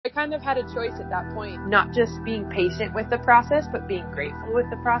kind of had a choice at that point, not just being patient with the process, but being grateful with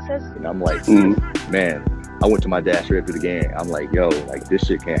the process. And I'm like, man, I went to my dad straight after the game. I'm like, yo, like this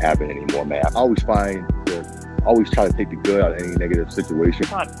shit can't happen anymore, man. I always always try to take the good out of any negative situation.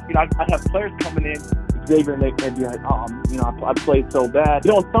 I have players coming in, Xavier, and they'd be like, I played so bad.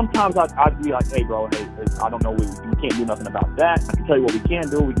 Sometimes I'd be like, hey, bro, I don't know, we can't do nothing about that. I can tell you what we can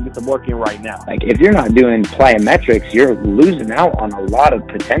do. We can get some work in right now. Like, if you're not doing plyometrics, you're losing out on a lot of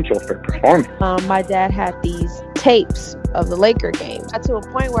potential for performance. My dad had these tapes of the Laker games. Got to a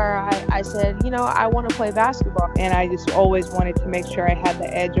point where I said, I want to play basketball. And I just always wanted to make sure I had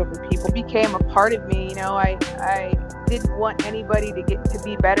the edge over people. It became a part of me. I didn't want anybody to get to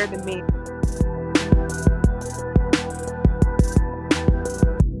be better than me.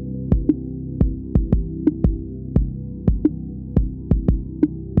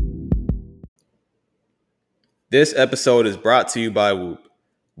 This episode is brought to you by Whoop.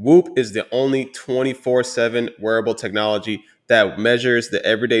 Whoop is the only 24/7 wearable technology that measures the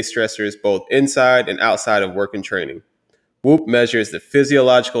everyday stressors both inside and outside of work and training. Whoop measures the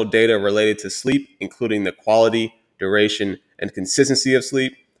physiological data related to sleep, including the quality, duration, and consistency of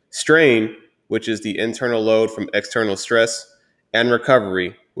sleep, strain, which is the internal load from external stress, and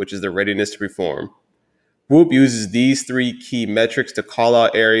recovery, which is the readiness to perform. Whoop uses these three key metrics to call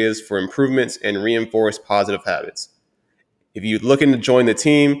out areas for improvements and reinforce positive habits. If you're looking to join the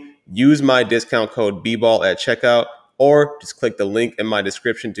team, use my discount code BBALL at checkout, or just click the link in my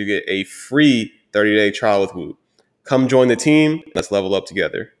description to get a free 30-day trial with Whoop. Come join the team. Let's level up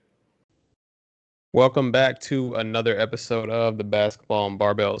together. Welcome back to another episode of the Basketball and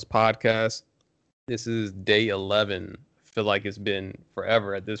Barbells podcast. This is day 11. I feel like it's been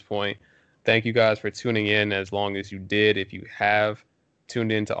forever at this point. Thank you guys for tuning in as long as you did. If you have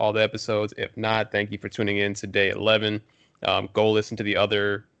tuned into all the episodes, if not, thank you for tuning in to day 11. Go listen to the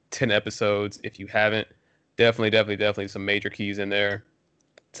other 10 episodes if you haven't. Definitely some major keys in there.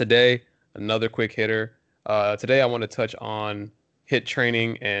 Today, another quick hitter. Today I want to touch on HIIT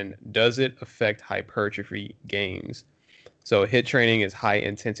training and does it affect hypertrophy gains? So HIIT training is high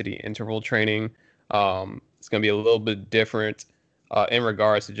intensity interval training. It's going to be a little bit different in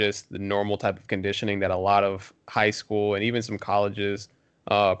regards to just the normal type of conditioning that a lot of high school and even some colleges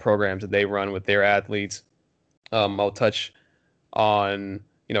programs that they run with their athletes. I'll touch on,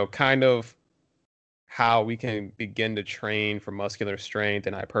 kind of how we can begin to train for muscular strength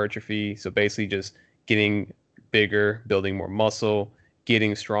and hypertrophy. So basically just getting bigger, building more muscle,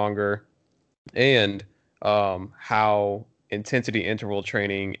 getting stronger, and how intensity interval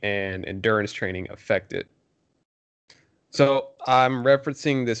training and endurance training affect it. So I'm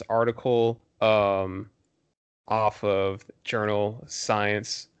referencing this article off of Journal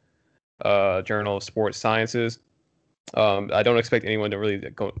Science, Journal of Sports Sciences. I don't expect anyone to really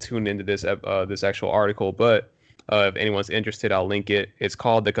tune into this actual article, but if anyone's interested, I'll link it. It's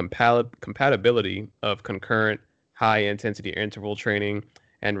called The Compatibility of Concurrent High-Intensity Interval Training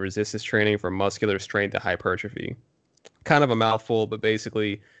and Resistance Training for Muscular Strength and Hypertrophy. Kind of a mouthful, but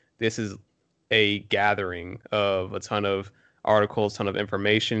basically this is a gathering of a ton of articles, ton of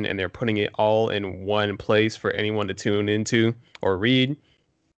information, and they're putting it all in one place for anyone to tune into or read.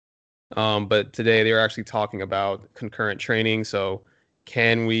 But today they're actually talking about concurrent training. So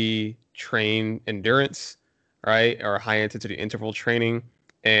can we train endurance, right, or high intensity interval training?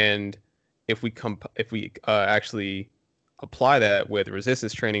 And if we actually apply that with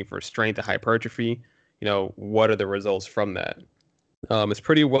resistance training for strength and hypertrophy, what are the results from that? It's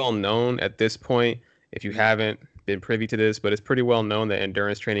pretty well known at this point, if you haven't been privy to this, but it's pretty well known that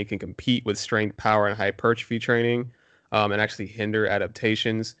endurance training can compete with strength, power, and hypertrophy training and actually hinder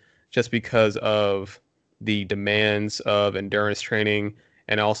adaptations just because of the demands of endurance training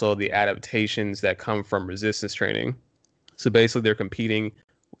and also the adaptations that come from resistance training. So basically they're competing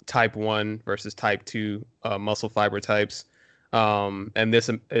type 1 versus type 2 muscle fiber types. And this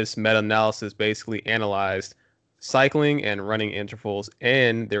meta-analysis basically analyzed cycling and running intervals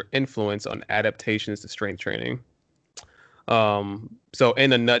and their influence on adaptations to strength training. So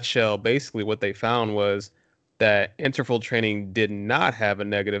in a nutshell, basically what they found was that interval training did not have a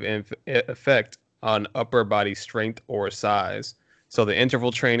negative effect on upper body strength or size. So the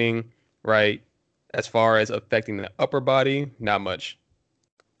interval training, right, as far as affecting the upper body, not much.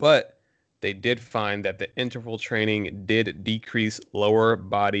 But they did find that the interval training did decrease lower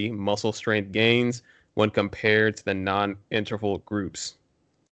body muscle strength gains when compared to the non-interval groups.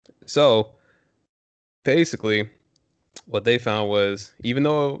 So basically what they found was, even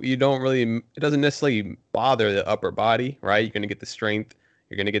though it doesn't necessarily bother the upper body, right? You're going to get the strength,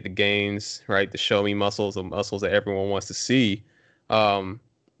 you're going to get the gains, right? The show me muscles, the muscles that everyone wants to see.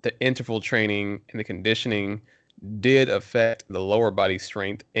 the interval training and the conditioning did affect the lower body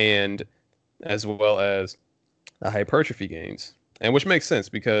strength and as well as the hypertrophy gains. And which makes sense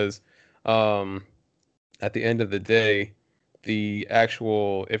because at the end of the day, the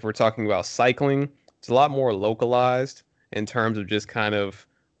actual, if we're talking about cycling, it's a lot more localized in terms of just kind of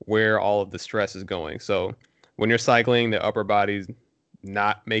where all of the stress is going. So when you're cycling, the upper body's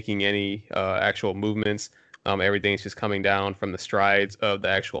not making any actual movements. Everything's just coming down from the strides of the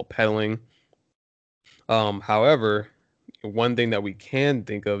actual pedaling. However, one thing that we can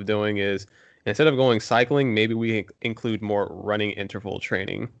think of doing is instead of going cycling, maybe we include more running interval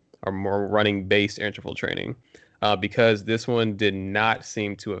training or more running based interval training. Because this one did not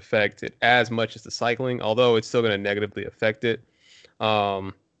seem to affect it as much as the cycling, although it's still going to negatively affect it.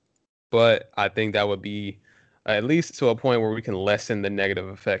 But I think that would be at least to a point where we can lessen the negative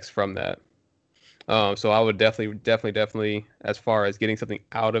effects from that. So I would definitely, as far as getting something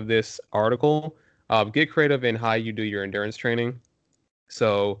out of this article, get creative in how you do your endurance training.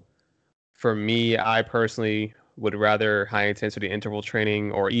 So for me, I personally would rather high intensity interval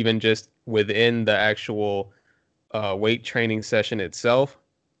training or even just within the actual weight training session itself,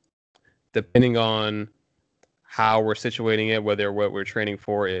 depending on how we're situating it, whether what we're training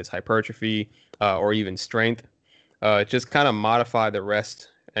for is hypertrophy or even strength, just kind of modify the rest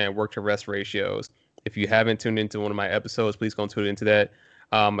and work to rest ratios. If you haven't tuned into one of my episodes, please go tune into that.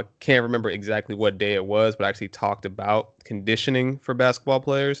 I can't remember exactly what day it was, but I actually talked about conditioning for basketball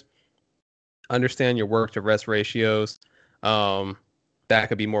players. Understand your work to rest ratios. That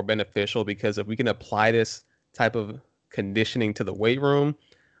could be more beneficial because if we can apply this type of conditioning to the weight room,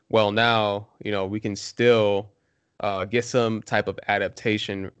 well, now, we can still get some type of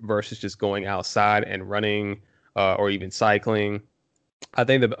adaptation versus just going outside and running or even cycling. I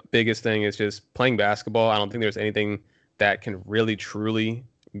think the biggest thing is just playing basketball. I don't think there's anything that can really truly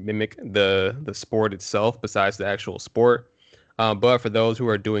mimic the sport itself besides the actual sport. But for those who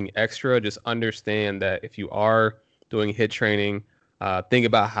are doing extra, just understand that if you are doing HIIT training, think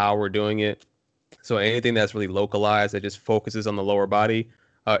about how we're doing it. So anything that's really localized that just focuses on the lower body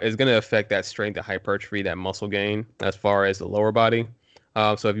is going to affect that strength, the hypertrophy, that muscle gain as far as the lower body.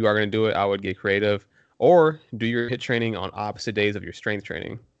 So if you are going to do it, I would get creative or do your HIIT training on opposite days of your strength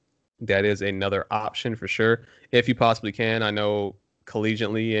training. That is another option for sure. If you possibly can. I know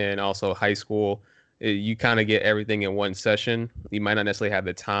collegiately and also high school, you kind of get everything in one session. You might not necessarily have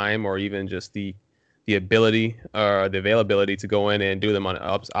the time or even just the ability or the availability to go in and do them on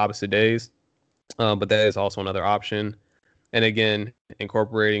opposite days. But that is also another option. And again,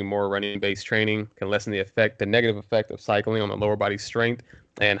 incorporating more running-based training can lessen the negative effect of cycling on the lower body strength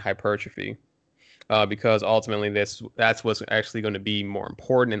and hypertrophy. Because ultimately that's what's actually going to be more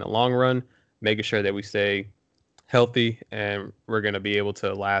important in the long run, making sure that we stay healthy and we're going to be able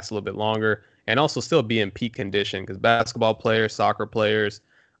to last a little bit longer and also still be in peak condition because basketball players, soccer players,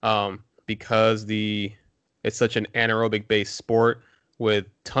 because it's such an anaerobic based sport with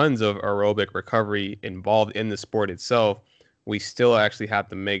tons of aerobic recovery involved in the sport itself, we still actually have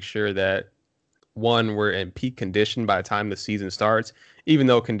to make sure that one, we're in peak condition by the time the season starts, even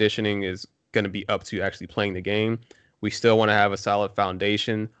though conditioning is going to be up to actually playing the game. We still want to have a solid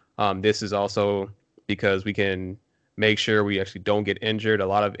foundation. This is also because we can make sure we actually don't get injured. A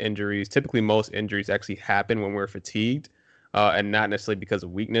lot of injuries, typically most injuries actually happen when we're fatigued and not necessarily because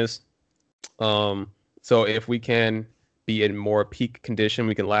of weakness. So if we can be in more peak condition,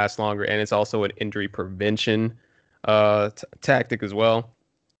 we can last longer. And it's also an injury prevention tactic as well.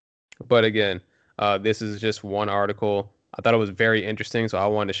 But again, this is just one article. I thought it was very interesting, so I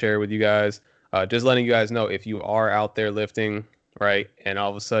wanted to share it with you guys. Just letting you guys know if you are out there lifting, right, and all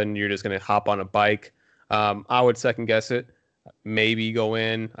of a sudden you're just going to hop on a bike, I would second guess it. Maybe go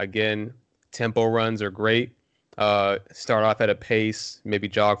in. Again, tempo runs are great. Start off at a pace, maybe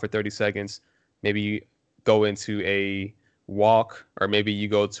jog for 30 seconds. Maybe you go into a walk, or maybe you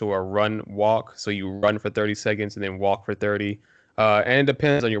go to a run walk. So you run for 30 seconds and then walk for 30. And it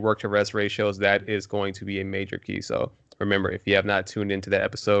depends on your work to rest ratios. That is going to be a major key. So remember, if you have not tuned into that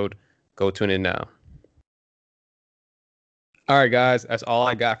episode, go tune in now. All right, guys, that's all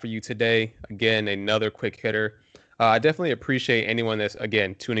I got for you today. Again, another quick hitter. I definitely appreciate anyone that's,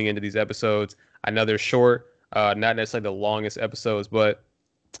 again, tuning into these episodes. I know they're short, not necessarily the longest episodes, but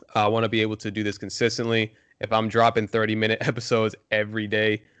I want to be able to do this consistently. If I'm dropping 30-minute episodes every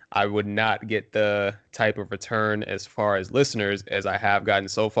day, I would not get the type of return as far as listeners as I have gotten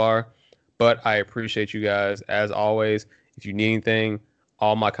so far. But I appreciate you guys. As always, if you need anything,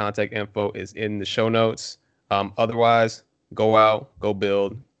 all my contact info is in the show notes. Otherwise, go out, go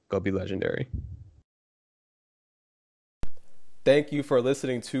build, go be legendary. Thank you for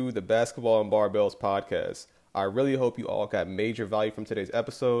listening to the Basketball and Barbells podcast. I really hope you all got major value from today's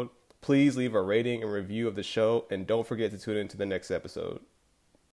episode. Please leave a rating and review of the show, and don't forget to tune in to the next episode.